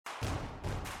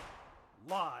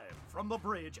from the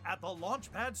bridge at the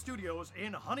Launchpad Studios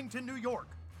in Huntington, New York,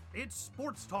 it's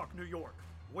Sports Talk New York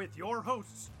with your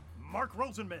hosts, Mark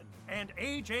Rosenman and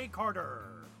AJ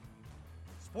Carter.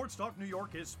 Sports Talk New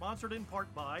York is sponsored in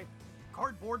part by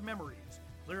Cardboard Memories,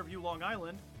 Clearview, Long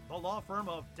Island, the law firm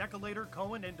of Decolator,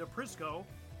 Cohen, and DePrisco,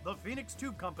 the Phoenix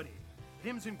Tube Company,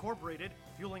 PIMS Incorporated,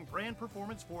 fueling brand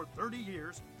performance for 30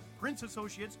 years, Prince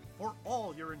Associates for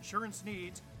all your insurance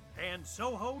needs, and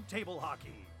Soho Table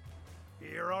Hockey.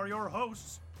 Here are your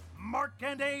hosts, Mark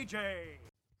and AJ.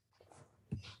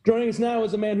 Joining us now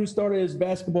is a man who started his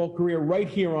basketball career right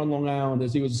here on Long Island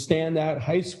as he was a standout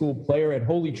high school player at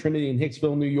Holy Trinity in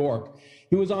Hicksville, New York.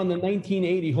 He was on the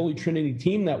 1980 Holy Trinity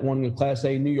team that won the Class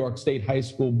A New York State High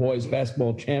School Boys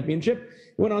Basketball Championship.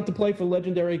 He went on to play for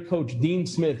legendary coach Dean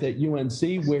Smith at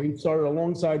UNC, where he started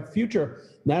alongside future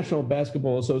National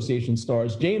Basketball Association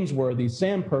stars James Worthy,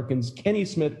 Sam Perkins, Kenny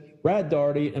Smith, Brad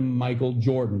Daugherty, and Michael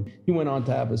Jordan. He went on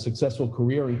to have a successful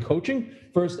career in coaching,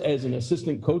 first as an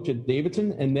assistant coach at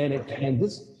Davidson and then at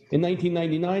Kansas. In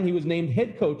 1999, he was named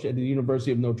head coach at the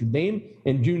University of Notre Dame.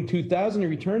 In June 2000, he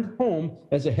returned home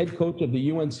as a head coach of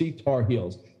the UNC Tar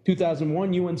Heels.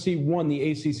 2001, UNC won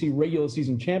the ACC regular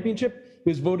season championship.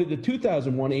 He was voted the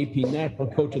 2001 AP National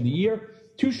Coach of the Year.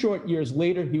 2 short years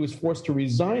later, he was forced to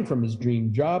resign from his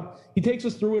dream job. He takes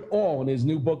us through it all in his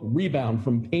new book, Rebound,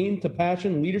 From Pain to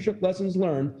Passion, Leadership Lessons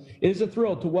Learned. It is a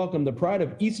thrill to welcome the pride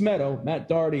of East Meadow, Matt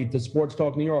Daugherty, to Sports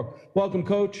Talk New York. Welcome,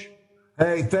 Coach.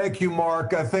 Hey, thank you,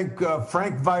 Mark. I think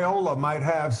Frank Viola might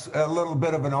have a little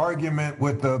bit of an argument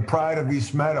with the pride of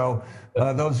East Meadow.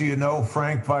 Those of you know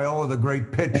Frank Viola, the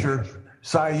great pitcher,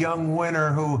 Cy Young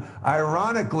winner, who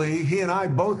ironically, he and I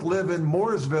both live in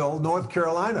Mooresville, North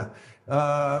Carolina.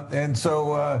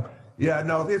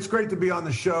 It's great to be on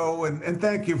the show, and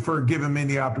thank you for giving me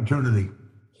the opportunity.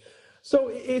 So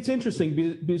it's interesting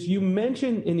because you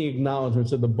mentioned in the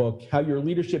acknowledgments of the book how your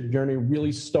leadership journey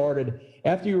really started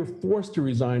after you were forced to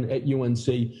resign at UNC,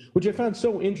 which I found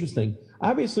so interesting.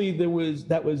 Obviously,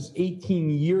 that was 18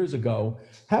 years ago.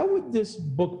 How would this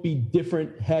book be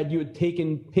different had you had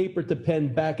taken paper to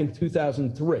pen back in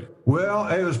 2003? Well,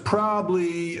 it was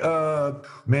probably,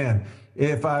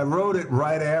 if I wrote it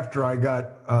right after I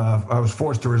was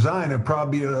forced to resign, it'd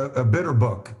probably be a bitter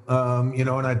book. And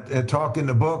I talk in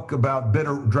the book about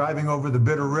driving over the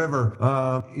Bitter River.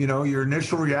 Your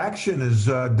initial reaction is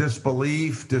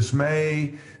disbelief,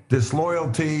 dismay,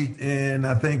 disloyalty, and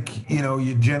I think,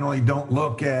 you generally don't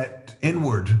look at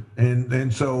inward.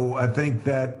 And so I think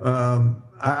that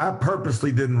I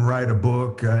purposely didn't write a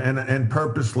book and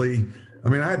purposely, I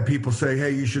had people say,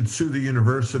 hey, you should sue the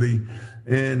university.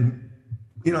 And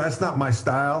that's not my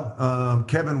style.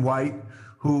 Kevin White,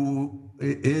 who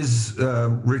is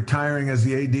retiring as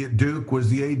the AD at Duke, was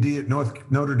the AD at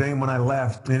Notre Dame when I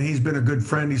left. And he's been a good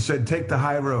friend. He said, take the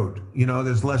high road.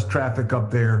 There's less traffic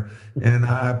up there. And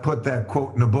I put that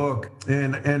quote in the book.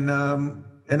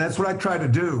 And that's what I try to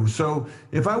do. So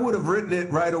if I would have written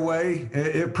it right away,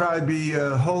 it'd probably be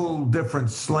a whole different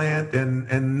slant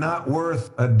and not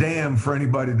worth a damn for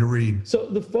anybody to read. So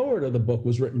the foreword of the book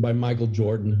was written by Michael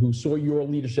Jordan, who saw your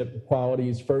leadership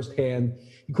qualities firsthand.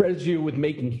 He credits you with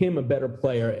making him a better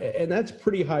player. And that's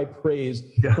pretty high praise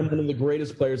from one of the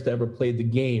greatest players to ever play the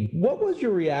game. What was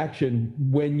your reaction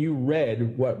when you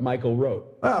read what Michael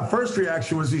wrote? First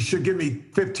reaction was he should give me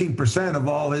 15% of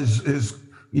all his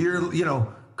year,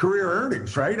 career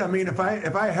earnings, right?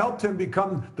 If I helped him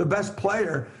become the best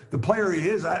player, the player he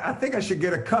is, I think I should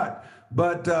get a cut.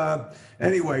 But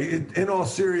anyway, in all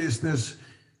seriousness,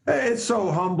 it's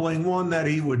so humbling, one, that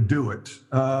he would do it.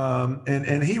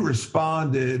 And he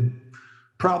responded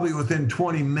probably within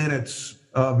 20 minutes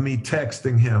of me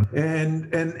texting him.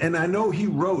 And I know he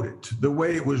wrote it the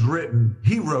way it was written.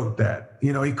 He wrote that.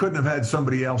 He couldn't have had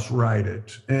somebody else write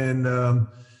it. And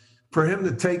for him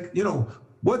to take,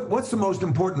 what's the most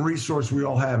important resource we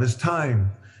all have is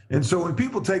time. And so when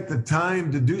people take the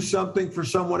time to do something for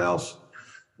someone else,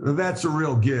 that's a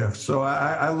real gift. So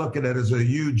I look at it as a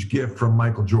huge gift from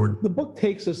Michael Jordan. The book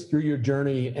takes us through your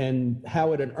journey and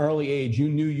how at an early age you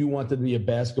knew you wanted to be a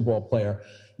basketball player.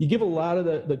 You give a lot of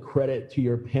the credit to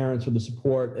your parents for the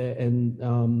support,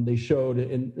 and they showed.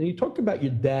 And you talked about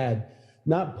your dad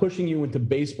not pushing you into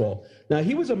baseball. Now,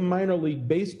 he was a minor league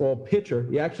baseball pitcher.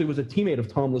 He actually was a teammate of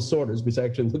Tom Lasorda's, because I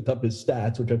actually looked up his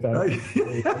stats, which I found.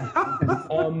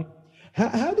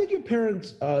 How did your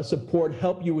parents' support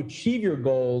help you achieve your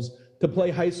goals to play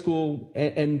high school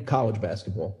and college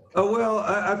basketball? Oh, well,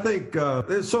 I think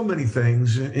there's so many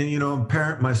things. And, I'm a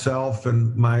parent myself,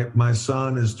 and my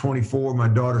son is 24, my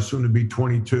daughter soon to be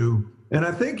 22. And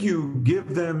I think you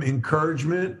give them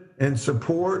encouragement and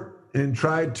support and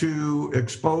try to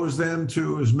expose them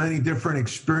to as many different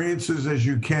experiences as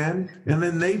you can. And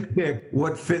then they pick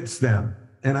what fits them.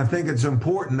 And I think it's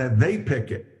important that they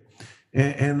pick it.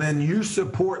 And then you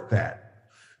support that.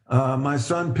 My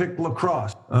son picked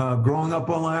lacrosse. Growing up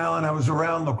on Long Island, I was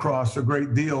around lacrosse a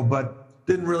great deal, but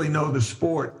didn't really know the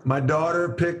sport. My daughter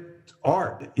picked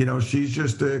art. You know, she's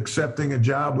just accepting a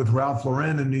job with Ralph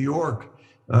Lauren in New York.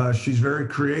 She's very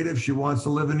creative. She wants to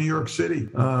live in New York City.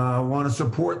 I want to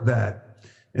support that.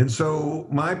 And so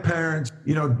my parents,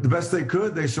 you know, the best they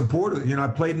could, they supported. You know, I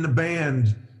played in the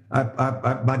band.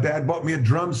 My dad bought me a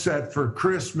drum set for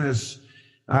Christmas.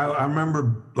 I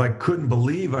remember, like, couldn't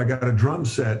believe I got a drum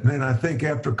set. And then I think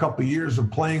after a couple of years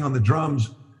of playing on the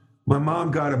drums, my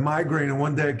mom got a migraine, and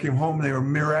one day I came home and they were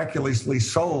miraculously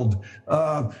sold.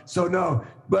 So no,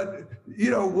 but you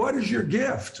know, what is your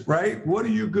gift, right? What are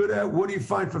you good at? What do you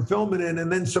find fulfillment in?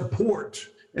 And then support.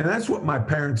 And that's what my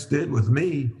parents did with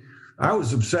me. I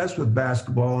was obsessed with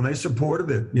basketball and they supported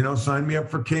it, you know, signed me up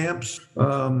for camps,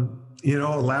 you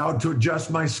know, allowed to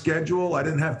adjust my schedule. I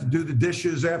didn't have to do the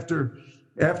dishes after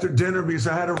dinner because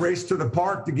I had to race to the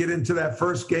park to get into that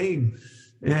first game.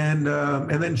 And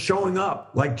then showing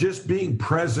up, like just being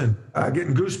present,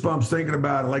 getting goosebumps thinking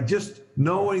about it, like just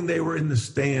knowing they were in the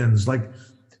stands. Like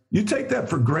you take that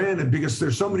for granted because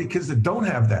there's so many kids that don't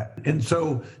have that. And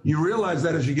so you realize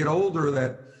that as you get older,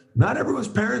 that not everyone's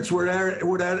parents were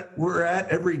at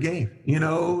every game. You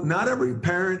know, not every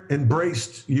parent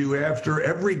embraced you after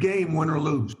every game, win or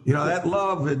lose. You know, that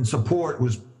love and support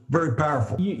was very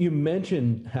powerful. You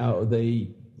mentioned how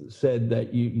they said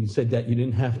that you said that you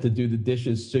didn't have to do the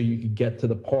dishes so you could get to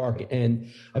the park.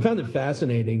 And I found it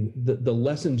fascinating, the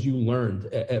lessons you learned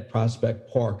at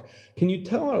Prospect Park. Can you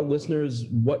tell our listeners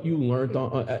what you learned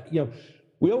on, you know,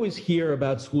 we always hear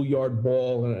about schoolyard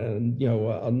ball and, you know,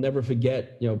 I'll never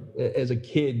forget, you know, as a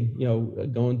kid, you know,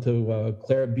 going to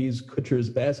Clara B's Kutcher's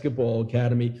Basketball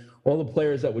Academy, all the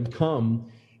players that would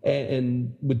come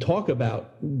and would talk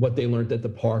about what they learned at the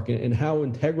park and how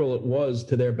integral it was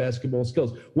to their basketball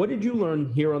skills. What did you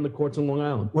learn here on the courts in Long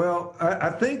Island? Well,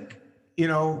 I think, you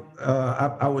know,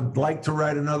 I would like to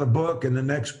write another book, and the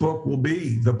next book will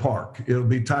be The Park. It'll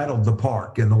be titled The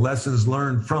Park and the lessons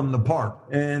learned from the park.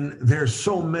 And there's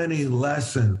so many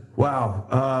lessons.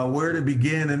 Wow, where to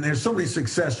begin? And there's so many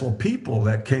successful people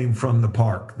that came from the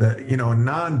park that, you know,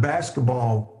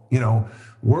 non-basketball, you know,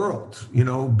 world, you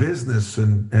know, business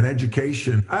and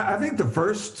education. I think the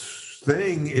first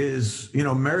thing is, you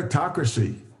know,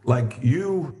 meritocracy. Like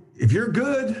if you're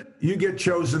good, you get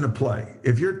chosen to play.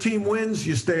 If your team wins,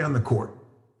 you stay on the court.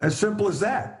 As simple as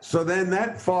that. So then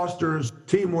that fosters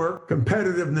teamwork,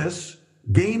 competitiveness,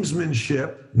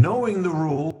 gamesmanship, knowing the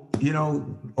rule, you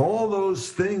know, all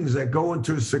those things that go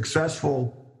into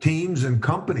successful teams and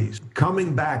companies,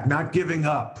 coming back, not giving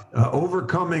up,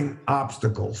 overcoming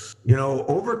obstacles, you know,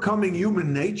 overcoming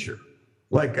human nature.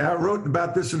 Like I wrote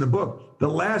about this in the book, the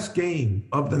last game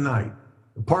of the night,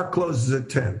 the park closes at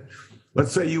 10.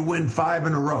 Let's say you win 5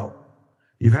 in a row.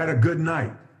 You've had a good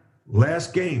night.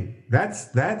 Last game, that's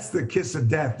the kiss of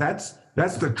death.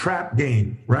 That's the trap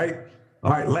game, right?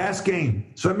 All right, last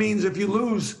game. So it means if you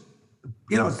lose,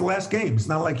 you know, it's the last game. It's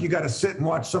not like you got to sit and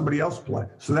watch somebody else play.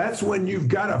 So that's when you've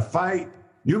got to fight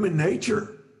human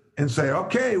nature and say,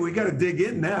 okay, we got to dig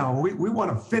in now. We want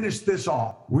to finish this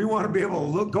off. We want to be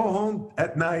able to go home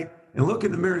at night and look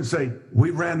in the mirror and say,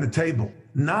 we ran the table.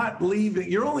 Not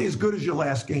leaving. You're only as good as your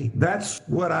last game. That's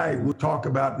what I would talk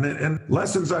about. And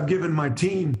lessons I've given my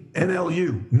team,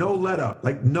 NLU, no let up.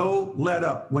 Like no let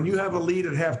up. When you have a lead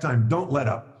at halftime, don't let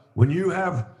up. When you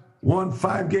have won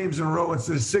 5 games in a row, it's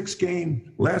the 6th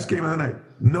game, last game of the night.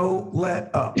 No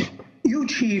let up. You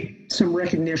achieved some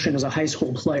recognition as a high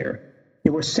school player.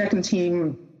 You were second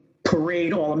team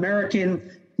parade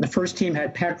All-American. The first team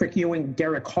had Patrick Ewing,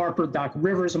 Derek Harper, Doc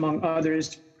Rivers, among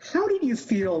others. How did you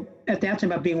feel at that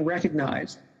time about being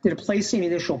recognized? Did it place any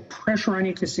additional pressure on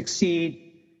you to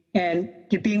succeed? And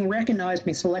did being recognized,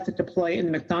 being selected to play in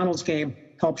the McDonald's game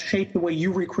help shape the way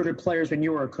you recruited players when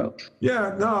you were a coach?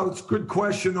 Yeah, no, it's a good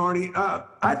question, Arnie.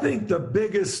 I think the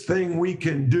biggest thing we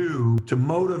can do to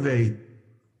motivate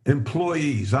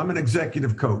employees, I'm an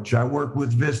executive coach. I work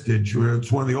with Vistage, where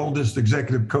it's one of the oldest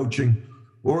executive coaching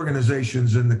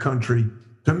organizations in the country.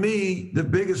 To me, the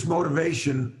biggest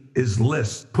motivation is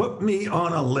lists. Put me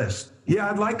on a list. Yeah,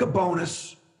 I'd like a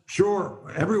bonus. Sure,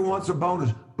 everyone wants a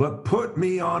bonus, but put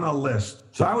me on a list.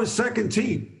 So I was second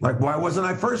team. Like, why wasn't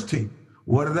I first team?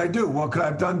 What did I do? What could I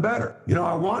have done better? You know,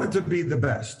 I wanted to be the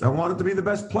best. I wanted to be the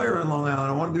best player in Long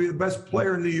Island. I wanted to be the best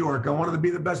player in New York. I wanted to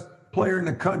be the best player in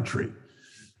the country.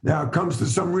 Now it comes to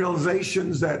some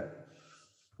realizations that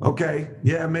Okay,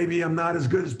 yeah, maybe I'm not as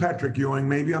good as Patrick Ewing.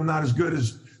 Maybe I'm not as good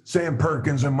as Sam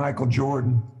Perkins and Michael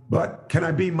Jordan. But can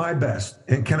I be my best?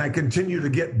 And can I continue to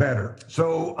get better?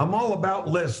 So I'm all about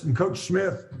lists. And Coach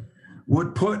Smith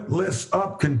would put lists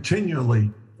up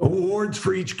continually, awards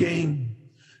for each game.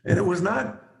 And it was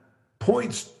not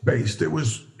points-based. It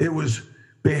was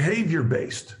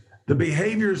behavior-based. The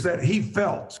behaviors that he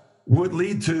felt would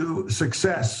lead to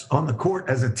success on the court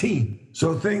as a team.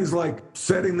 So things like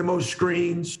setting the most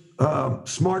screens,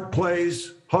 smart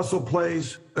plays, hustle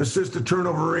plays, assist to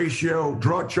turnover ratio,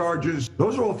 draw charges.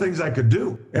 Those are all things I could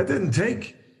do. That didn't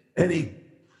take any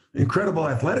incredible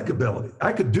athletic ability.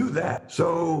 I could do that.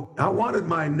 So I wanted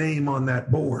my name on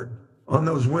that board, on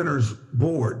those winners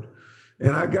board.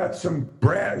 And I got some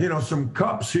some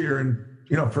cups here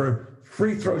and, for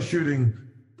free throw shooting,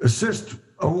 assist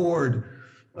award,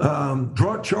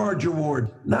 draw charge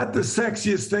award. Not the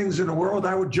sexiest things in the world.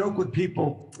 I would joke with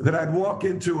people that I'd walk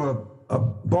into a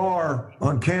bar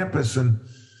on campus and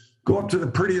go up to the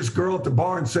prettiest girl at the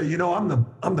bar and say, I'm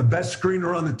the best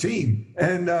screener on the team.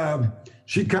 And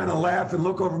she'd kind of laugh and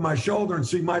look over my shoulder and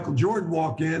see Michael Jordan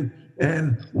walk in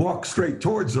and walk straight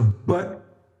towards him. But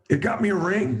it got me a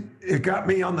ring. It got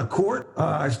me on the court.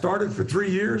 I started for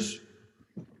 3 years.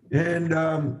 And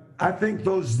I think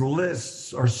those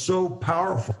lists are so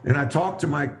powerful. And I talk to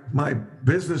my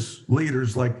business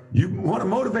leaders, like, you want to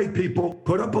motivate people,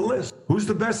 put up a list. Who's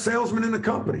the best salesman in the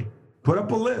company? Put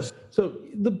up a list. So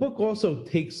the book also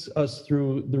takes us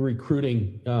through the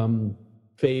recruiting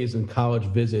phase and college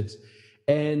visits.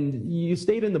 And you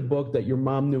state in the book that your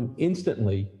mom knew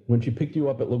instantly when she picked you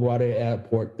up at LaGuardia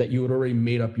Airport that you had already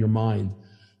made up your mind.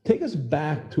 Take us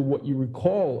back to what you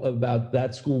recall about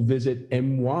that school visit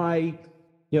and why,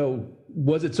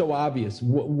 was it so obvious?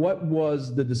 What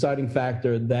was the deciding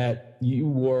factor that you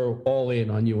were all in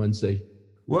on UNC?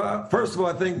 Well, first of all,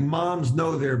 I think moms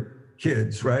know their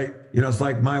kids, right? It's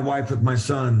like my wife with my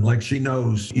son, like she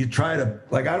knows. You try to,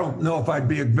 I don't know if I'd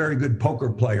be a very good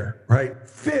poker player, right?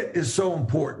 Fit is so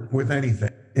important with anything.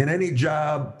 In any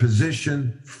job,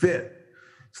 position, fit.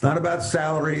 It's not about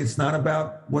salary. It's not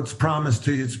about what's promised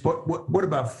to you. It's what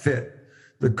about fit?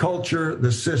 The culture,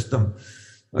 the system.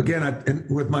 Again,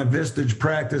 with my Vistage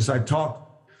practice, I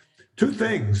talk two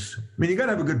things. You got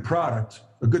to have a good product,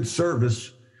 a good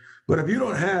service. But if you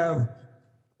don't have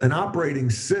an operating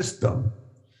system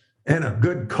and a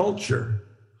good culture,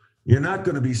 you're not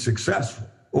going to be successful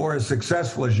or as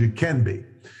successful as you can be.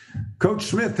 Coach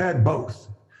Smith had both.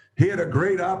 He had a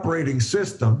great operating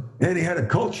system and he had a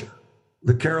culture,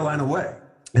 the Carolina way.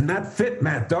 And that fit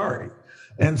Matt Doherty.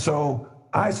 And so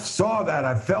I saw that,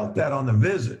 I felt that on the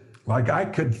visit, like I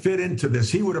could fit into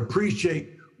this. He would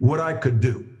appreciate what I could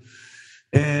do.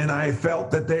 And I felt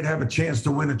that they'd have a chance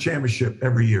to win a championship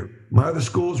every year. My other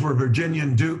schools were Virginia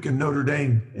and Duke and Notre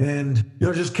Dame. And,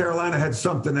 just Carolina had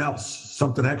something else,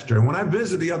 something extra. And when I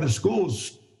visited the other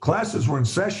schools, classes were in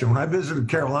session. When I visited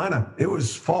Carolina, it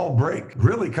was fall break,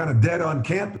 really kind of dead on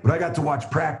campus. But I got to watch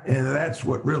practice, and that's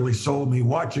what really sold me,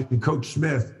 watching Coach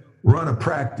Smith run a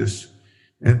practice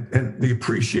and the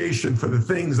appreciation for the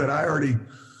things that I already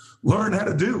learned how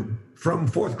to do from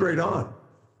fourth grade on.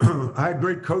 I had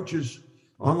great coaches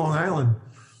on Long Island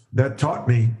that taught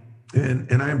me,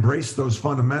 and I embraced those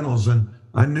fundamentals, and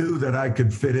I knew that I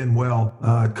could fit in well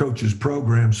coach's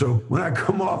program. So when I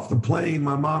come off the plane,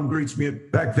 my mom greets me.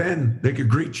 Back then, they could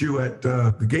greet you at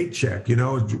the gate check,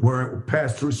 where it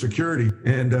passed through security.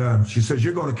 And she says,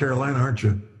 "You're going to Carolina, aren't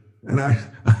you?" And I'm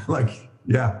like,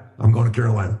 "Yeah, I'm going to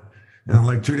Carolina." And I'm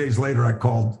like, 2 days later, I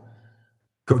called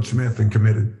Coach Smith and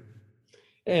committed.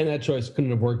 And that choice couldn't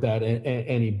have worked out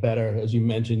any better. As you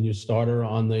mentioned, your starter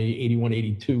on the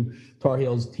 81-82 Tar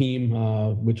Heels team,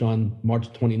 which on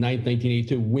March 29th,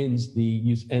 1982, wins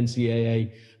the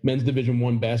NCAA Men's Division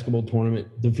I basketball tournament,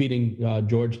 defeating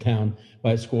Georgetown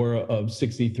by a score of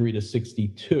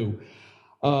 63-62.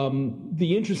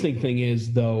 The interesting thing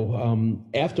is, though,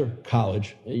 after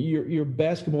college, your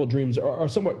basketball dreams are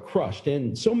somewhat crushed.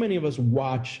 And so many of us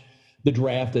watch the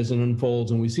draft as it unfolds,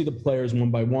 and we see the players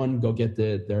one by one go get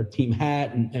their team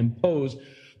hat and pose.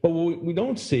 But what we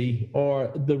don't see are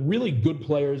the really good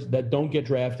players that don't get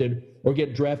drafted or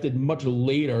get drafted much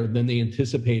later than they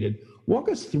anticipated. Walk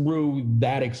us through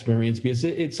that experience, because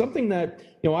it's something that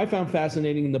I found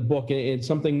fascinating in the book, and it's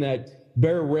something that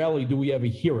very rarely do we ever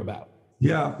hear about.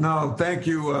 Yeah, no, thank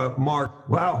you, Mark.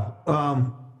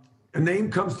 Wow. A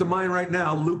name comes to mind right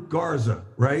now, Luke Garza,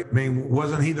 right?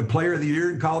 Wasn't he the player of the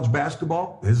year in college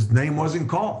basketball? His name wasn't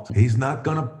called. He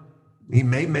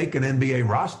may make an NBA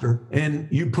roster. And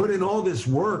you put in all this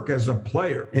work as a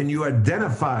player and you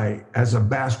identify as a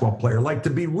basketball player. Like, to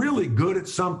be really good at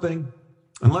something,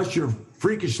 unless you're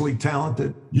freakishly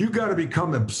talented, you got to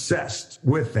become obsessed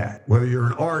with that, whether you're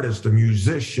an artist, a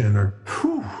musician, and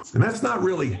that's not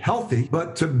really healthy.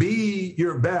 But to be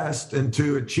your best and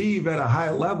to achieve at a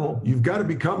high level, you've got to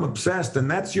become obsessed,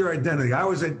 and that's your identity. I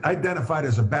was identified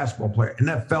as a basketball player, and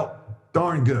that felt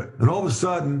darn good. And all of a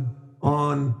sudden,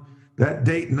 on that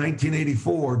date in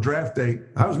 1984, draft date,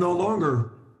 I was no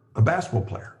longer a basketball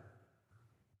player.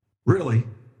 Really.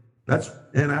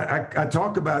 I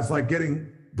talk about it's like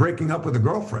breaking up with a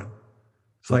girlfriend.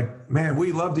 It's like, man,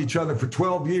 we loved each other for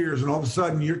 12 years, and all of a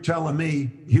sudden you're telling me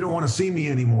you don't want to see me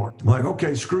anymore. I'm like,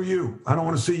 okay, screw you. I don't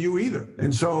want to see you either.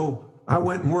 And so I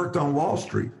went and worked on Wall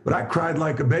Street, but I cried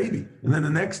like a baby. And then the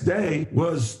next day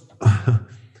was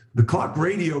the clock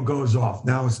radio goes off.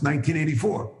 Now it's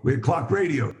 1984. We had clock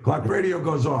radio. Clock radio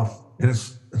goes off, and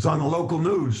it's on the local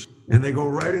news. And they go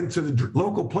right into the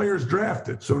local players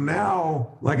drafted. So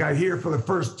now, like I hear for the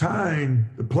first time,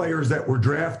 the players that were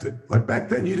drafted. Like back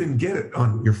then, you didn't get it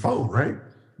on your phone, right?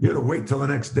 You had to wait till the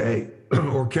next day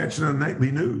or catch it on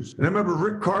nightly news. And I remember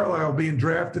Rick Carlisle being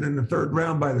drafted in the 3rd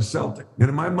round by the Celtics. And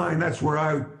in my mind, that's where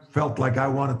I felt like I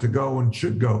wanted to go and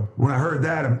should go. When I heard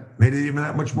that, it made it even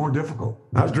that much more difficult.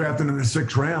 I was drafted in the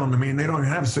 6th round. I mean, they don't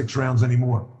even have 6 rounds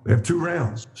anymore. They have 2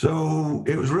 rounds. So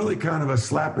it was really kind of a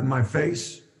slap in my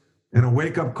face and a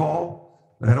wake-up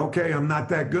call that, okay, I'm not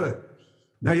that good.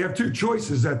 Now, you have 2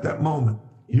 choices at that moment.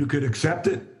 You could accept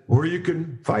it, or you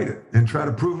can fight it and try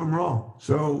to prove them wrong.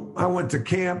 So I went to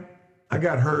camp. I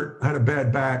got hurt, I had a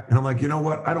bad back, and I'm like, you know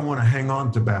what? I don't want to hang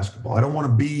on to basketball. I don't want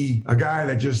to be a guy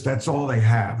that's all they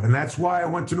have. And that's why I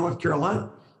went to North Carolina,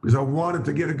 because I wanted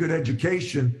to get a good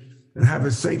education and have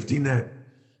a safety net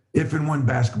if and when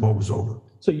basketball was over.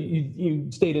 So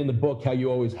you stated in the book how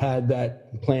you always had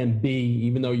that plan B,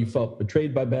 even though you felt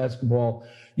betrayed by basketball.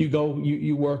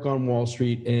 You work on Wall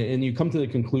Street, and you come to the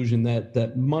conclusion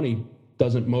that money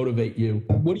doesn't motivate you.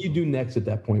 What do you do next at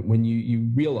that point when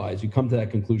you realize, you come to that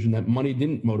conclusion that money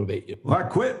didn't motivate you? Well, I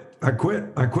quit. I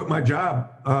quit my job.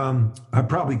 I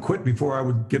probably quit before I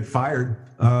would get fired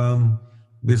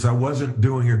because I wasn't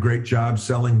doing a great job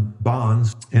selling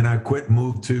bonds, and I quit and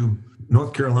moved to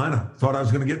North Carolina. Thought I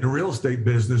was going to get in the real estate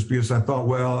business because I thought,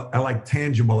 well, I like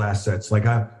tangible assets. Like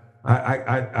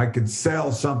I could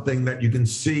sell something that you can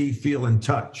see, feel, and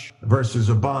touch versus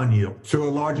a bond yield. To a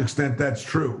large extent, that's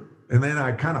true. And then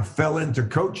I kind of fell into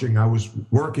coaching. I was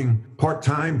working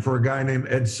part-time for a guy named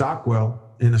Ed Sockwell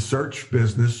in a search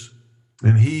business,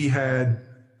 and he had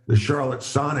the Charlotte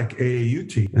Sonic AAU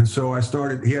team. And so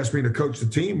he asked me to coach the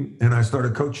team, and I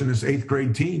started coaching this 8th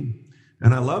grade team,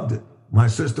 and I loved it. My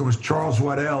assistant was Charles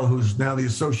Waddell, who's now the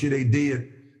associate AD at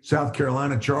South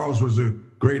Carolina. Charles was a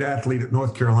great athlete at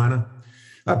North Carolina.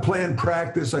 I planned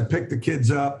practice. I picked the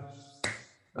kids up.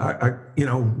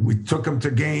 We took them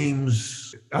to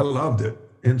games. I loved it.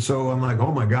 And so I'm like,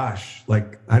 oh my gosh,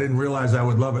 like I didn't realize I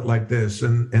would love it like this.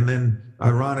 And then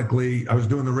ironically, I was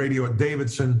doing the radio at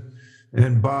Davidson,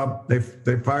 and Bob, they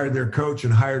fired their coach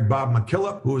and hired Bob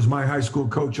McKillop, who was my high school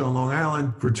coach on Long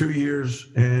Island for 2 years,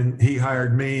 and he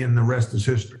hired me, and the rest is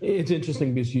history. It's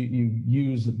interesting because you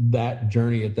use that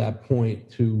journey at that point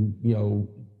to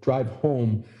drive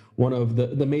home one of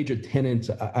the major tenets,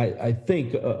 I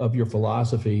think, of your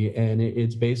philosophy, and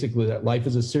it's basically that life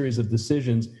is a series of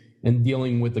decisions, and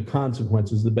dealing with the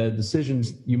consequences. The better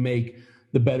decisions you make,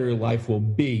 the better your life will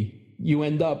be. You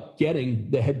end up getting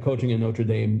the head coaching at Notre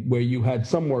Dame, where you had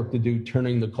some work to do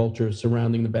turning the culture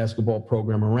surrounding the basketball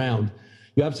program around.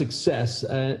 You have success,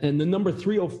 and the number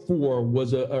 304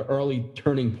 was an early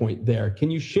turning point there.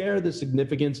 Can you share the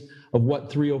significance of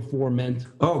what 304 meant?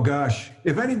 Oh, gosh.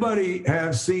 If anybody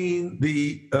has seen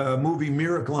the movie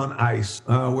Miracle on Ice,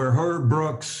 where Herb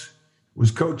Brooks was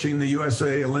coaching the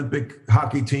USA Olympic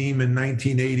hockey team in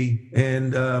 1980,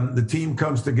 and the team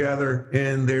comes together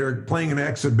and they're playing an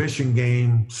exhibition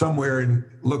game somewhere in,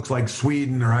 looks like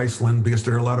Sweden or Iceland, because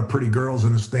there are a lot of pretty girls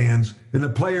in the stands, and the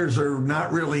players are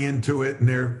not really into it, and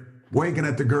they're winking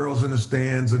at the girls in the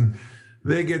stands, and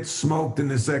they get smoked in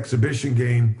this exhibition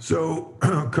game. So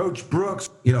Coach Brooks,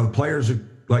 the players are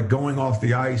like going off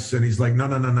the ice, and he's like, no,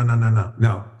 on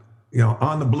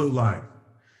the blue line.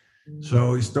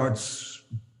 So he starts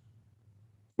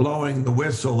blowing the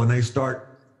whistle, and they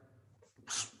start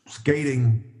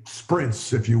skating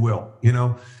sprints, if you will,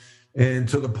 and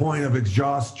to the point of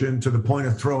exhaustion, to the point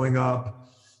of throwing up.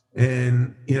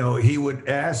 And, he would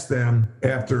ask them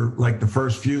after like the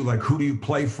first few, like, who do you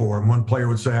play for? And one player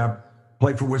would say, I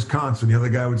play for Wisconsin. The other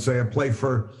guy would say, I play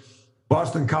for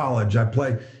Boston College.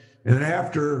 And then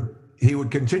after he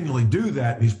would continually do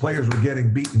that, these players were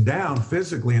getting beaten down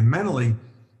physically and mentally,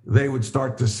 they would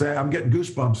start to say, I'm getting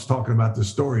goosebumps talking about this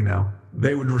story now.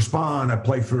 they would respond, I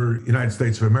play for United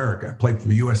States of America, I played for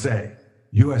the USA.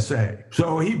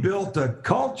 So he built a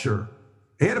culture.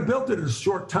 He had built it in a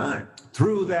short time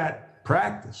through that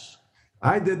practice.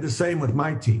 I did the same with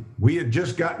my team. We had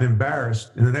just gotten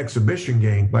embarrassed in an exhibition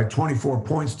game by 24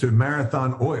 points to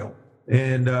Marathon Oil.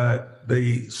 And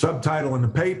the subtitle in the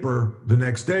paper the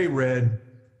next day read,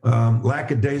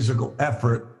 lackadaisical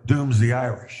effort dooms the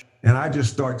Irish. And I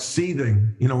just start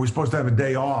seething. We're supposed to have a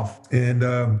day off. And,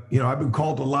 I've been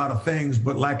called a lot of things,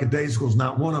 but lackadaisical is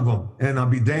not one of them. And I'll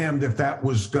be damned if that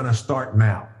was going to start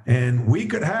now. And we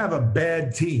could have a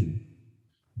bad team,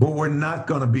 but we're not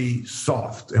going to be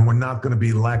soft and we're not going to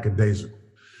be lackadaisical.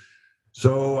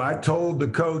 So I told the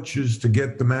coaches to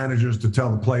get the managers to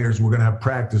tell the players we're going to have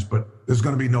practice, but there's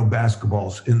going to be no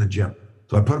basketballs in the gym.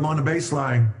 So I put them on the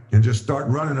baseline and just start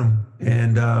running them.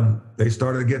 And they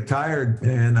started to get tired.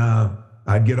 And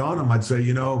I'd get on them. I'd say,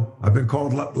 I've been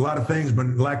called a lot of things, but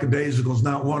lackadaisical is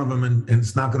not one of them. And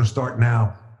it's not going to start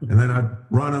now. And then I'd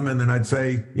run them. And then I'd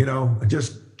say, I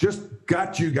just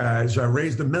got you guys. I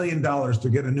raised $1 million to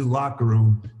get a new locker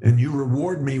room. And you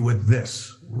reward me with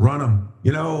this. Run them.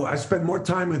 I spend more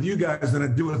time with you guys than I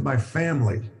do with my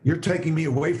family. You're taking me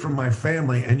away from my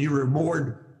family and you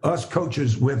reward us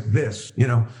coaches with this.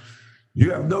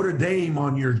 You have Notre Dame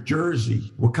on your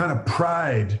jersey. What kind of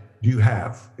pride do you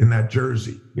have in that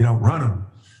jersey? Run them.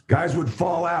 Guys would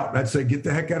fall out. I'd say, get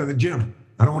the heck out of the gym.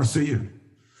 I don't want to see you.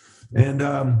 And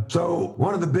so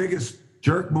one of the biggest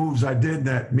jerk moves I did in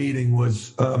that meeting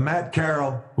was Matt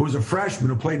Carroll, who was a freshman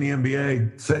who played in the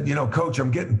NBA, said, Coach,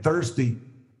 I'm getting thirsty.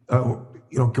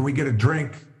 Can we get a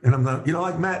drink? And I'm not,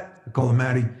 like Matt, I call him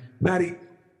Matty,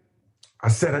 I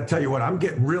said, I tell you what, I'm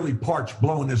getting really parched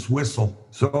blowing this whistle.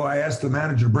 So I asked the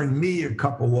manager to bring me a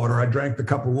cup of water. I drank the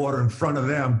cup of water in front of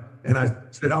them, and I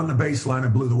said on the baseline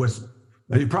and blew the whistle.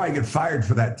 Now, you probably get fired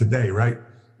for that today, right?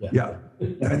 Yeah.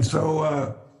 And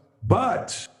so,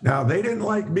 but now they didn't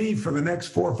like me for the next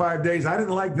 4 or 5 days. I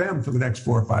didn't like them for the next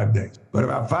 4 or 5 days. But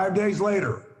about 5 days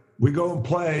later, we go and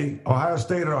play Ohio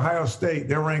State at Ohio State.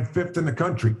 They're ranked 5th in the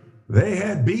country. They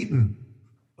had beaten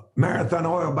Marathon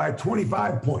Oil by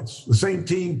 25 points. The same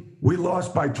team, we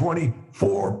lost by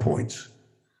 24 points.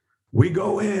 We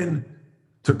go in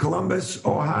to Columbus,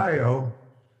 Ohio.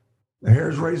 The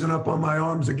hair's raising up on my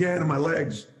arms again and my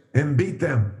legs, and beat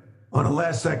them on a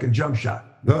last-second jump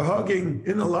shot. The hugging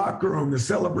in the locker room, the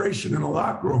celebration in the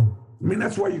locker room.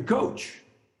 That's why you coach,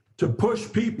 to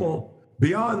push people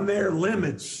beyond their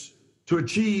limits to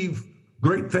achieve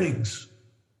great things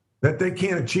that they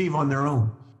can't achieve on their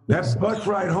own. That bus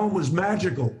ride home was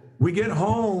magical. We get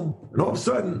home, and all of a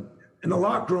sudden, in the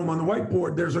locker room on the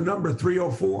whiteboard, there's a number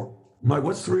 304. I'm like,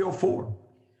 what's 304?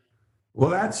 Well,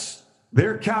 that's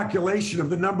their calculation of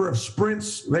the number of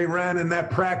sprints they ran in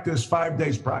that practice 5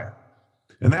 days prior.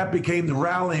 And that became the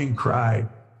rallying cry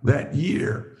that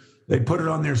year. They put it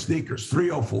on their sneakers,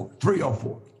 304,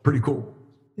 304. Pretty cool.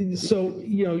 So,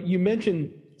 you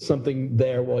mentioned something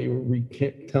there while you were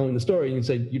telling the story, and you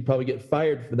said you'd probably get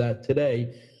fired for that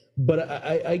today. But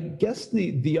I guess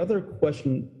the other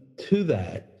question to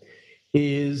that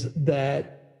is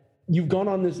that you've gone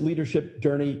on this leadership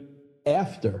journey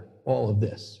after all of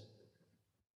this.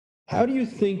 How do you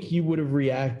think you would have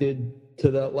reacted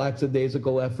to that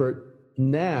lackadaisical effort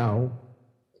now?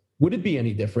 Would it be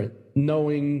any different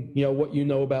knowing, what you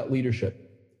know about leadership?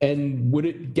 And would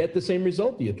it get the same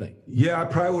result, do you think? Yeah, I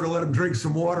probably would have let him drink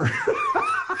some water.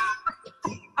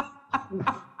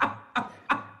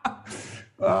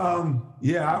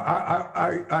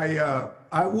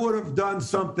 I would have done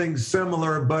something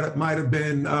similar, but it might have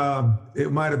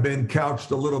been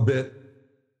couched a little bit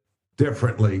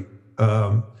differently.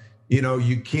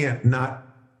 You can't not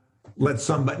let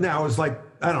somebody. Now it's like,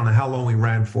 I don't know how long we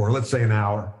ran for. Let's say an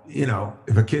hour.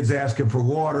 If a kid's asking for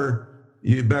water,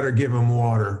 you better give them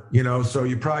water. So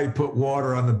you probably put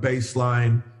water on the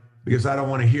baseline, because I don't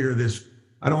want to hear this.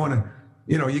 I don't want to.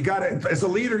 You got to, as a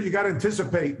leader, you got to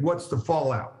anticipate what's the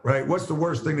fallout, right? What's the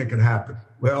worst thing that can happen?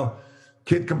 Well,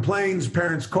 kid complains,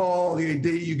 parents call, the AD,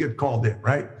 you get called in,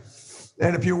 right?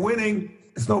 And if you're winning,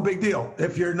 it's no big deal.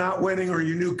 If you're not winning or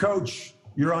your new coach,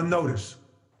 you're on notice.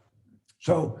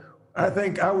 So I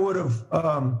think I would have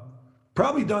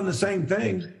probably done the same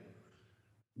thing,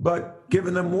 but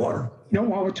given them water.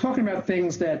 While we're talking about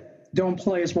things that don't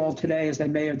play as well today as they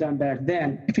may have done back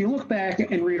then, if you look back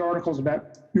and read articles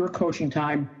about your coaching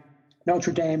time,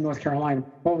 Notre Dame, North Carolina,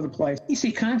 all over the place, you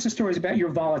see constant stories about your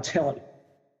volatility,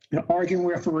 arguing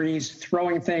with referees,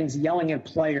 throwing things, yelling at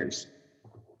players.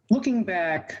 Looking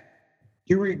back,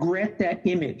 do you regret that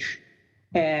image?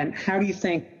 And how do you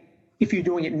think, if you're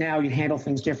doing it now, you'd handle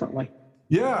things differently?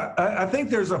 Yeah, I think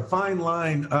there's a fine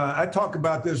line. I talk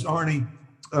about this, Arnie.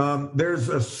 There's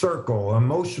a circle,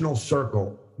 emotional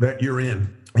circle that you're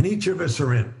in, and each of us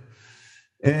are in.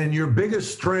 And your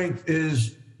biggest strength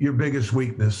is your biggest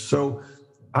weakness. So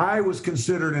I was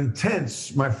considered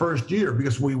intense my first year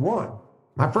because we won.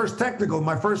 My first technical,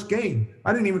 my first game,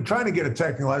 I didn't even try to get a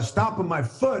technical. I was stomping my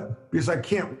foot because I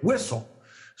can't whistle.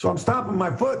 So I'm stomping my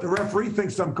foot. The referee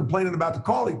thinks I'm complaining about the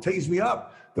call. He tees me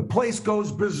up. The place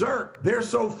goes berserk. They're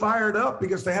so fired up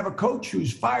because they have a coach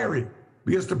who's fiery.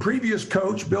 Because the previous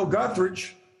coach, Bill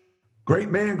Guthridge, great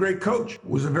man, great coach,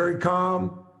 was a very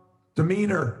calm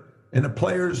demeanor. And the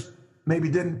players maybe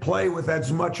didn't play with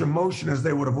as much emotion as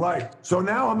they would have liked. So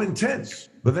now I'm intense.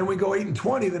 But then we go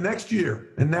 8-20 the next year.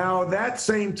 And now that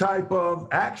same type of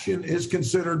action is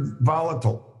considered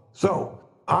volatile. So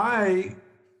I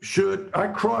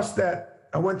crossed that.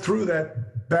 I went through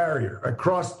that barrier. I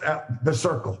crossed the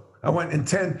circle. I went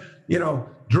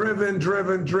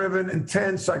driven,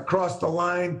 intense. I crossed the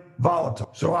line, volatile.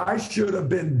 So I should have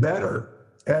been better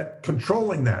at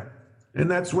controlling that. And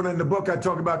that's when in the book I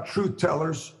talk about truth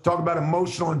tellers, talk about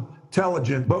emotional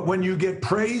intelligence. But when you get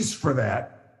praise for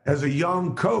that as a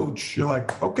young coach, you're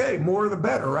like, okay, more the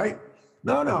better, right?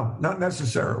 No, not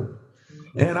necessarily.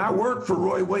 And I worked for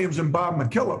Roy Williams and Bob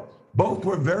McKillop. Both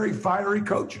were very fiery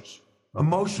coaches,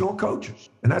 emotional coaches.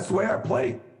 And that's the way I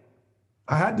played.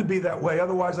 I had to be that way.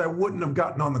 Otherwise, I wouldn't have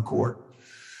gotten on the court.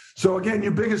 So again,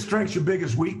 your biggest strength, your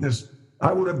biggest weakness,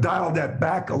 I would have dialed that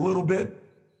back a little bit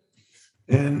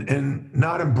and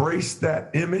not embraced that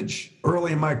image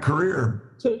early in my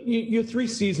career. So your 3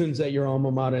 seasons at your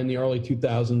alma mater in the early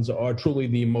 2000s are truly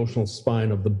the emotional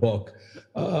spine of the book.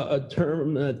 A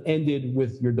term that ended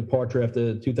with your departure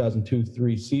after the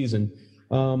 2002-03 season.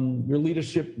 Your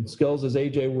leadership skills as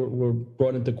AJ were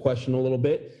brought into question a little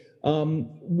bit.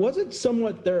 Was it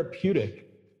somewhat therapeutic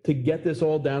to get this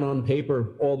all down on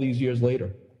paper all these years later?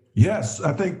 Yes,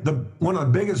 I think one of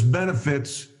the biggest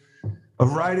benefits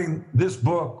of writing this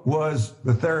book was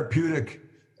the therapeutic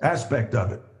aspect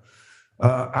of it.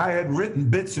 I had written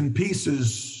bits and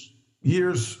pieces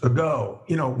years ago.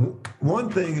 One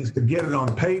thing is to get it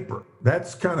on paper.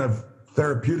 That's kind of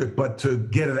therapeutic, but to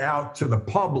get it out to the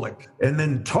public and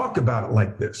then talk about it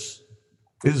like this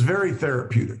is very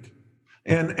therapeutic.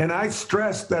 And I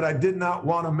stressed that I did not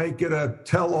want to make it a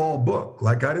tell-all book.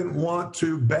 Like I didn't want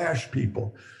to bash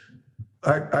people.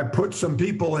 I put some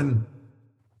people in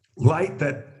light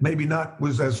that maybe not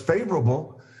was as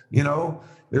favorable.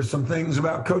 There's some things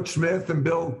about Coach Smith and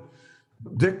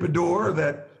Dick Bedore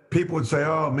that people would say,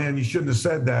 oh man, you shouldn't have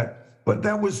said that. But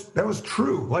that was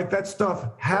true. Like that stuff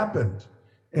happened.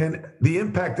 And the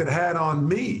impact it had on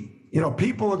me,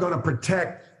 people are going to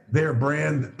protect their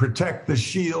brand, protect the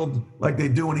shield like they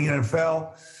do in the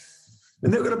NFL.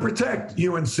 And they're going to protect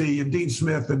UNC and Dean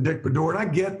Smith and Dick Bedore. And I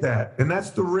get that. And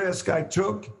that's the risk I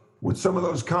took with some of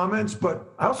those comments.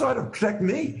 But I also had to protect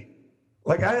me.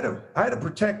 Like I had to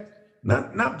protect,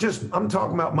 not just, I'm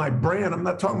talking about my brand. I'm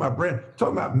not talking about brand. I'm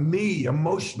talking about me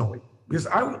emotionally. Because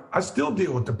I still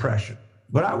deal with depression.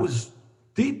 But I was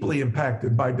deeply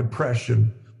impacted by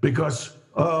depression because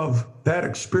of that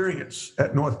experience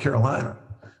at North Carolina.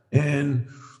 And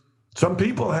some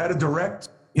people had a direct,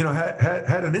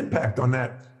 had an impact on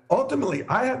that. Ultimately,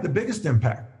 I had the biggest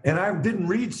impact, and I didn't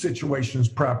read situations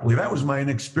properly. That was my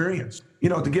inexperience.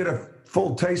 To get a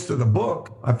full taste of the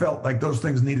book, I felt like those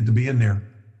things needed to be in there.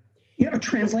 A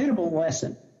translatable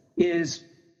lesson is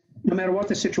no matter what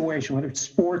the situation, whether it's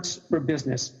sports or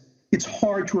business, it's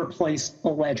hard to replace a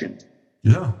legend.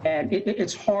 Yeah. And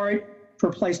it's hard to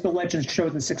replace the legend's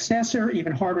chosen successor,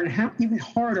 even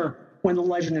harder when the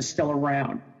legend is still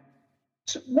around.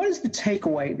 So what is the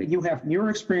takeaway that you have from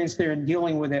your experience there in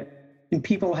dealing with it and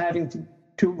people having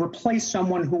to replace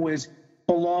someone who is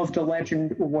beloved, a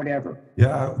legend, or whatever?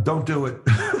 Yeah, don't do it.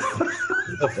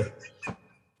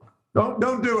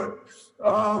 Don't do it.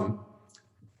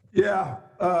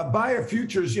 Buy a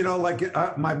futures,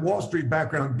 like my Wall Street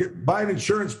background, buy an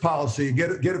insurance policy, get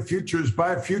a futures,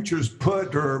 buy a futures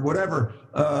put or whatever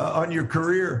on your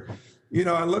career.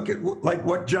 I look at like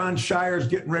what John Shire's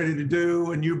getting ready to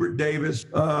do and Hubert Davis.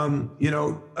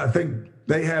 I think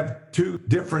they have two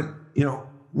different,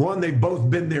 one, they've both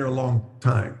been there a long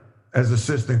time as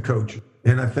assistant coaches.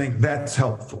 And I think that's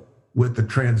helpful with the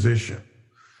transition.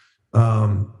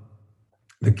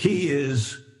 The key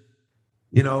is,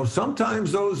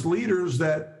 sometimes those leaders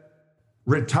that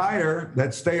retire,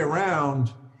 that stay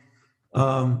around,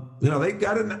 they've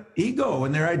got an ego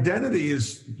and their identity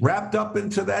is wrapped up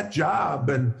into that job.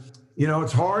 And,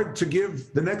 it's hard to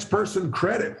give the next person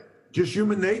credit, just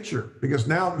human nature, because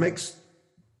now it makes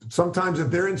sometimes if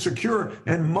they're insecure,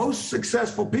 and most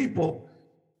successful people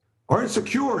are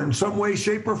insecure in some way,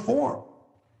 shape, or form.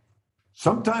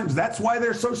 Sometimes that's why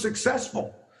they're so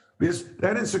successful, because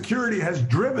that insecurity has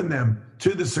driven them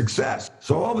to the success.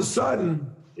 So all of a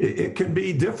sudden, it can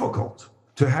be difficult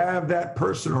to have that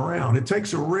person around. It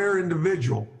takes a rare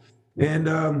individual. And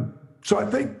so I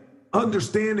think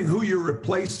understanding who you're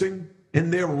replacing in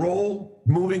their role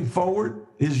moving forward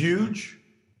is huge,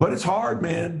 but it's hard,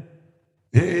 man.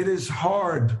 It is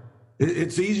hard.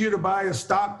 It's easier to buy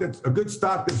a good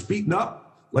stock that's beaten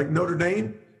up, like Notre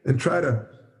Dame, and try to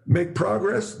make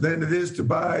progress than it is to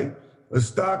buy a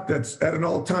stock that's at an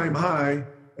all-time high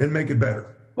and make it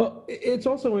better. Well, it's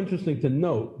also interesting to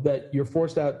note that you're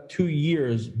forced out 2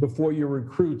 years before your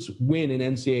recruits win an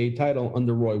NCAA title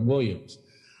under Roy Williams.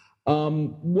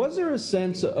 Was there a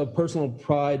sense of personal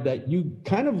pride that you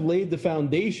kind of laid the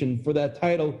foundation for that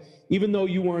title, even though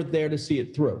you weren't there to see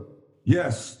it through?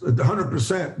 Yes,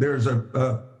 100%. There's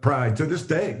a pride to this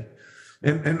day.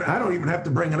 And I don't even have to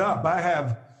bring it up.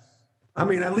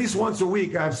 At least once a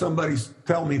week, I have somebody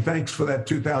tell me thanks for that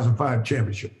 2005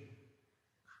 championship,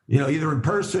 either in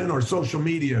person or social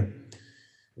media.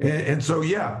 And so,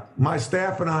 yeah, my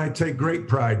staff and I take great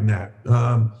pride in that.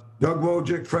 Doug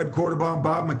Wojcik, Fred Cordoban,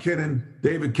 Bob McKinnon,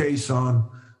 David Cason,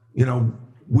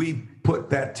 we put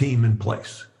that team in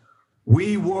place.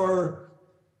 We were,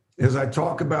 as I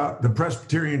talk about the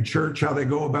Presbyterian Church, how they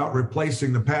go about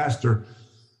replacing the pastor,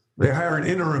 they hire an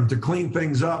interim to clean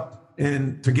things up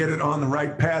and to get it on the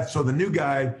right path so the new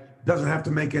guy doesn't have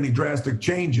to make any drastic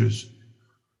changes.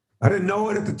 I didn't know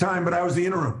it at the time, but I was the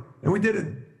interim. And we did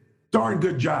a darn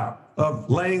good job of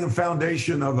laying a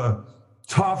foundation of a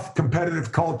tough,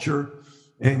 competitive culture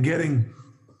and getting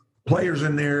players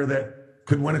in there that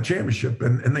could win a championship,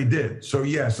 and they did. So,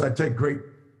 yes, I take great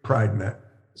pride in that.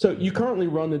 So you currently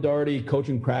run the Daugherty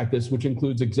coaching practice, which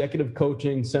includes executive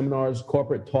coaching, seminars,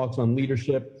 corporate talks on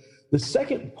leadership. The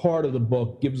second part of the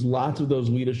book gives lots of those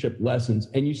leadership lessons,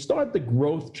 and you start the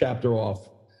growth chapter off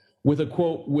with a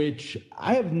quote which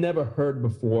I have never heard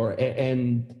before,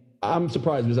 and I'm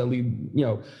surprised because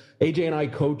AJ and I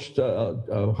coached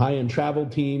a high-end travel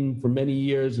team for many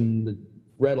years and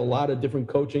read a lot of different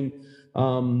coaching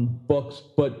books,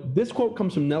 but this quote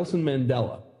comes from Nelson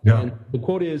Mandela. Yeah. And the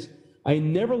quote is, "I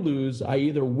never lose. I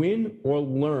either win or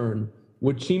learn,"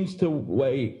 which seems to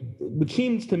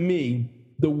me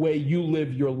the way you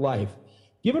live your life.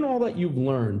 Given all that you've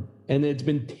learned, and it's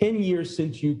been 10 years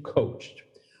since you coached,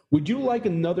 would you like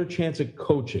another chance at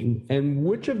coaching? And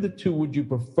which of the two would you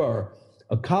prefer,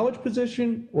 a college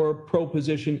position or a pro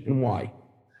position, and why?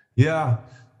 Yeah.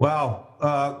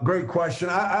 Wow. Great question.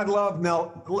 I'd love,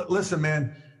 now, listen,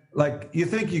 man, like you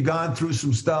think you've gone through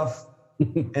some stuff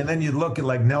and then you look at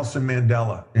like Nelson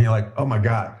Mandela and you're like, oh my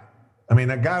God. I mean,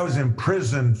 that guy was in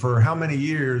prison for how many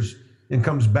years and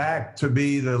comes back to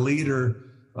be the leader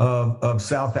of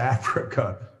South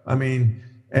Africa. I mean,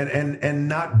 and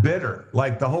not bitter,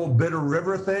 like the whole Bitter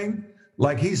River thing.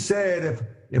 Like he said,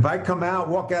 if I come out,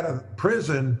 walk out of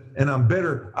prison and I'm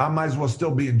bitter, I might as well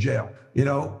still be in jail,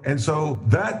 And so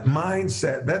that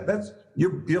mindset, that's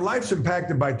your life's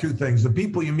impacted by two things: the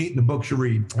people you meet and the books you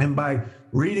read. And by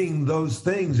reading those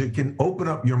things, it can open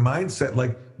up your mindset.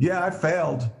 Like, yeah, I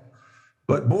failed,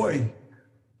 but boy,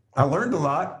 I learned a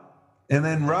lot. And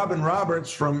then Robin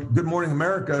Roberts from Good Morning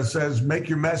America says, make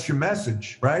your mess your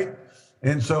message, right?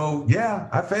 And so, yeah,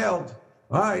 I failed.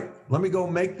 All right, let me go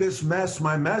make this mess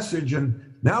my message. And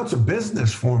now it's a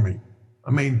business for me.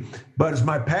 I mean, but it's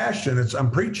my passion. I'm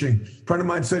preaching. A friend of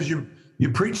mine says you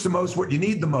preach the most what you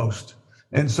need the most.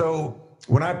 And so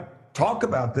when I talk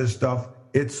about this stuff,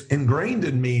 it's ingrained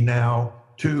in me now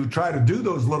to try to do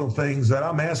those little things that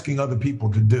I'm asking other people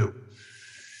to do.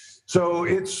 So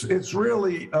it's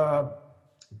really,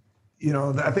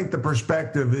 I think the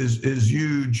perspective is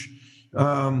huge.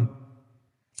 I'm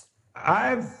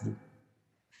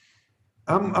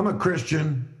a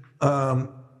Christian.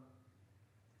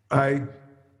 I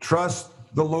trust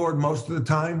the Lord most of the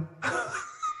time.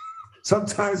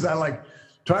 Sometimes I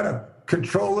try to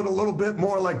control it a little bit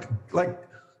more, like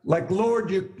Lord,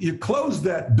 you closed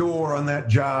that door on that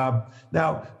job.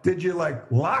 Now, did you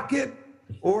lock it,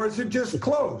 or is it just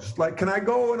closed? Can I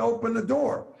go and open the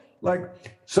door?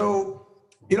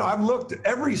 I've looked at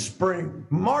every spring.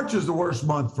 March is the worst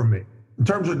month for me in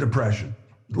terms of depression,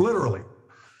 literally,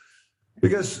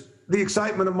 because the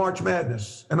excitement of March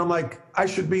Madness. And I'm like, I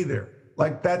should be there.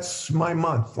 That's my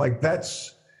month.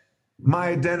 That's my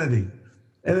identity.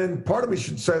 And then part of me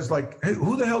says, hey,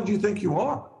 who the hell do you think you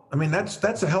are? I mean,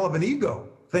 that's a hell of an ego,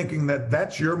 thinking that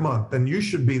that's your month and you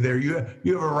should be there. You have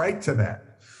a right to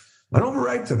that. I don't have a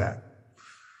right to that.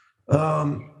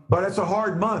 But it's a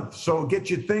hard month, so get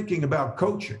you thinking about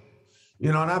coaching.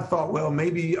 And I thought, well,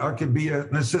 maybe I could be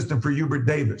an assistant for Hubert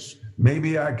Davis.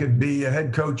 Maybe I could be a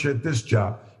head coach at this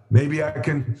job. Maybe I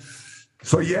can.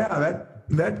 So yeah,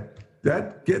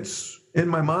 that gets in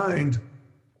my mind.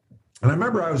 And I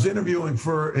remember I was interviewing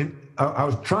I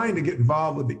was trying to get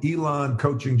involved with the Elon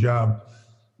coaching job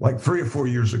like 3 or 4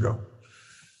 years ago.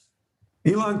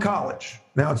 Elon College,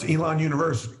 now it's Elon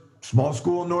University, small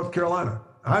school in North Carolina.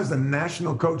 I was the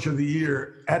national coach of the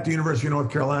year at the University of North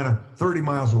Carolina, 30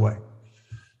 miles away.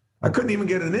 I couldn't even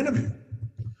get an interview.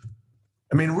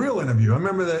 I mean, real interview. I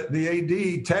remember that the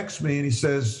AD texts me and he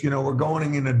says, we're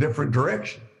going in a different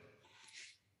direction.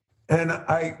 And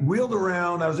I wheeled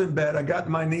around, I was in bed, I got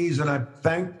on my knees and I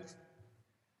thanked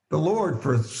the Lord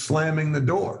for slamming the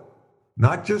door.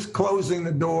 Not just closing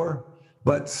the door,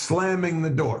 but slamming the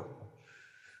door.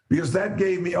 Because that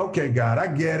gave me, okay, God, I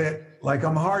get it. Like,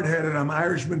 I'm hard-headed, I'm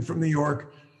Irishman from New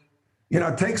York.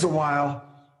 It takes a while.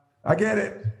 I get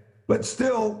it. But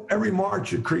still, every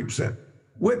March it creeps in.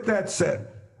 With that said,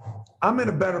 I'm in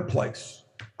a better place.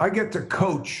 I get to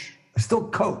coach. I still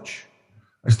coach.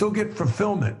 I still get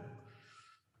fulfillment.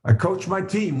 I coach my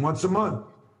team once a month.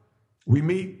 We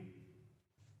meet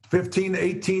 15 to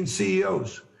 18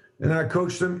 CEOs, and I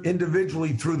coach them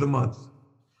individually through the month.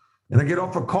 And I get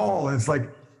off a call, and it's like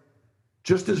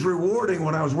just as rewarding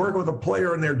when I was working with a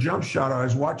player in their jump shot. I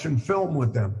was watching film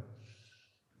with them.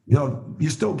 You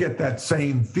still get that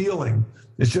same feeling.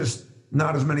 It's just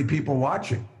not as many people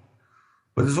watching.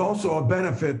 But there's also a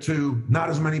benefit to not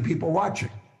as many people watching,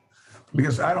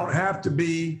 because I don't have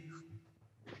to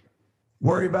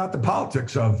worry about the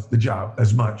politics of the job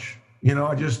as much.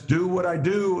 I just do what I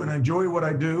do and enjoy what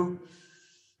I do.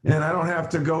 And I don't have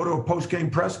to go to a post-game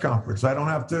press conference. I don't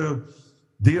have to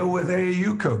deal with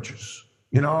AAU coaches.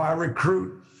 I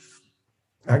recruit.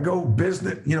 I go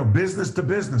business to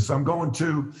business. I'm going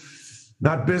to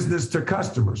not business to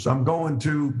customers. I'm going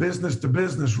to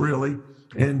business, really,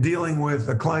 and dealing with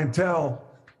a clientele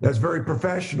that's very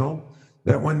professional,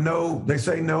 that when they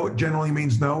say no, it generally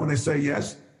means no. When they say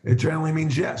yes, it generally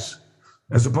means yes,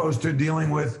 as opposed to dealing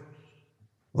with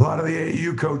a lot of the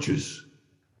AAU coaches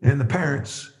and the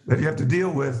parents that you have to deal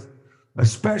with,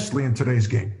 especially in today's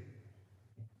game.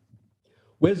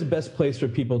 Where's the best place for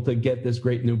people to get this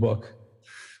great new book?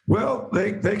 Well,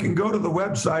 they can go to the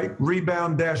website,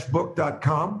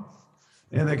 rebound-book.com,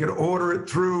 and they can order it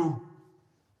through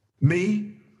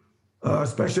me,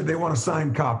 especially if they want a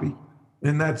signed copy.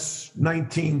 And that's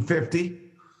 $19.50,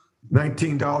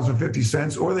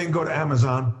 or they can go to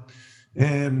Amazon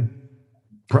and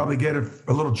probably get it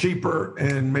a little cheaper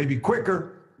and maybe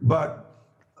quicker, but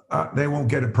they won't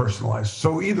get it personalized.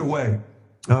 So either way,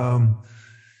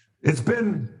 it's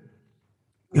been,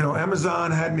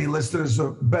 Amazon had me listed as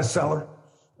a bestseller,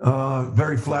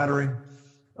 very flattering,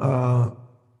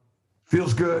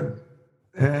 feels good.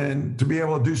 And to be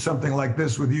able to do something like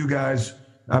this with you guys,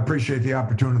 I appreciate the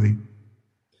opportunity.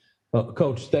 Well,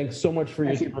 Coach, thanks so much for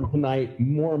your time tonight.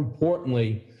 More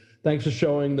importantly, thanks for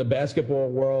showing the basketball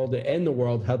world and the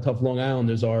world how tough Long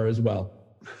Islanders are as well.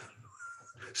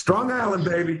 Strong Island,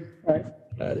 baby. All right.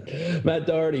 Matt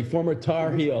Doherty, former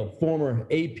Tar Heel, former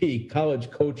AP College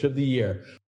Coach of the Year.